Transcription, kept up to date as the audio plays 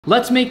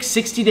Let's make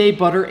 60-day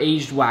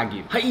butter-aged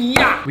Wagyu.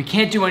 Hi-ya! We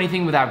can't do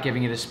anything without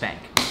giving it a spank.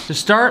 To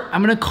start,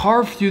 I'm gonna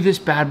carve through this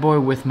bad boy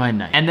with my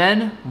knife. And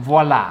then,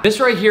 voila. This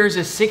right here is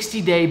a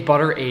 60-day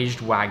butter-aged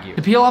Wagyu.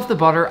 To peel off the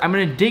butter, I'm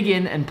gonna dig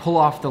in and pull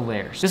off the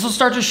layers. This will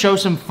start to show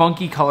some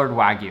funky colored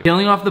Wagyu.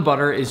 Peeling off the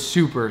butter is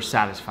super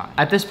satisfying.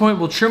 At this point,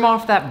 we'll trim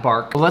off that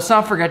bark, but let's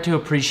not forget to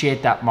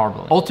appreciate that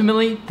marbling.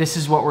 Ultimately, this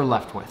is what we're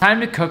left with.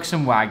 Time to cook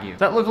some Wagyu. Does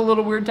that look a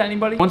little weird to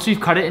anybody? Once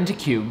we've cut it into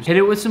cubes, hit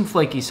it with some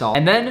flaky salt,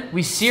 and then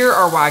we sear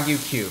our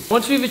Wagyu cube.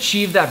 Once we've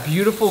achieved that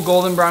beautiful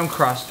golden brown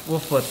crust, we'll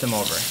flip them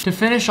over. To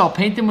finish, I'll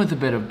paint them with a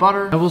bit of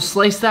butter. I will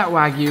slice that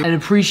Wagyu and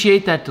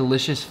appreciate that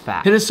delicious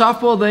fat. Hit a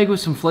soft-boiled egg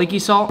with some flaky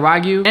salt,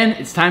 Wagyu, and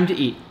it's time to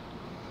eat.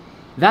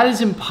 That is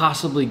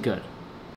impossibly good.